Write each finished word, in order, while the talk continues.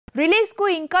Release కు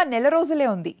ఇంకా నెల రోజులే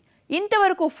ఉంది.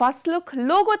 ఇంతవరకు ఫస్ట్ లుక్,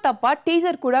 లోగో తప్ప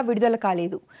టీజర్ కూడా విడుదల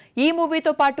కాలేదు. ఈ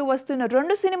మూవీతో పాటు వస్తున్న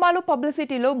 2 సినిమాలు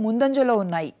పబ్లిసిటీలో ముందంజలో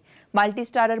ఉన్నాయి. మల్టీ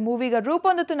స్టారర్ మూవీగా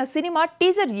రూపొందుతున్న సినిమా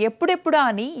టీజర్ ఎప్పుడెప్పుడా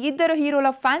అని ఇద్దరు హీరోల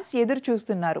ఫ్యాన్స్ ఎదురు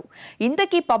చూస్తున్నారు.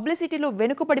 ఇంతకీ పబ్లిసిటీలో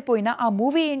వెనుకబడిపోయిన ఆ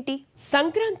మూవీ ఏంటి?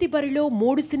 సంక్రాంతి బరిలో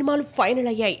 3 సినిమాలు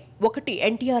ఫైనల్ అయ్యాయి. ఒకటి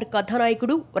ఎన్టీఆర్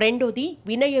కథానాయకుడు, రెండోది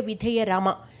వినయ విధేయ రామ,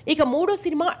 ఇక మూడో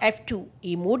సినిమా F2.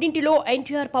 ఈ మూడింటిలో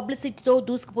ఎన్టీఆర్ పబ్లిసిటీతో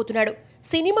దూసుకుపోతున్నాడు.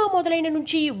 సినిమా మొదలైన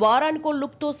నుంచి వారానికో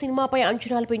లుక్ తో సినిమాపై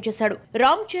అంచనాలు పెంచేశాడు.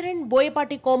 రామ్ చరణ్,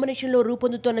 బోయపాటి కాంబినేషన్ లో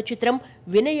రూపొందుతున్న చిత్రం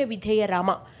వినయ విధేయ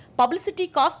రామ. పబ్లిసిటీ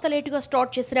కాస్త లేటుగా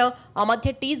స్టార్ట్ చేసినా ఆ మధ్య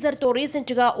టీజర్ తో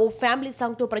రీసెంట్ గా ఓ ఫ్యామిలీ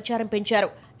సాంగ్ తో ప్రచారం పెంచారు.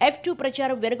 F2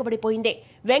 ప్రచారం వెనుకబడిపోయింది.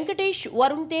 వెంకటేష్,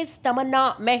 వరుణ్ తేజ్, తమన్నా,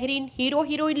 మెహరీన్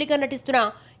హీరోయిన్లుగా నటిస్తున్న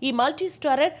ఈ మల్టీ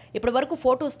స్టారర్ ఇప్పటి వరకు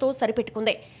ఫోటోస్ తో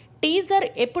సరిపెట్టుకుంది. టీజర్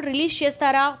ఎప్పుడు రిలీజ్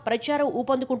చేస్తారా, ప్రచారం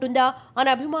ఊపందుకుంటుందా అని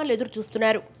అభిమానులు ఎదురు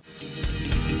చూస్తున్నారు.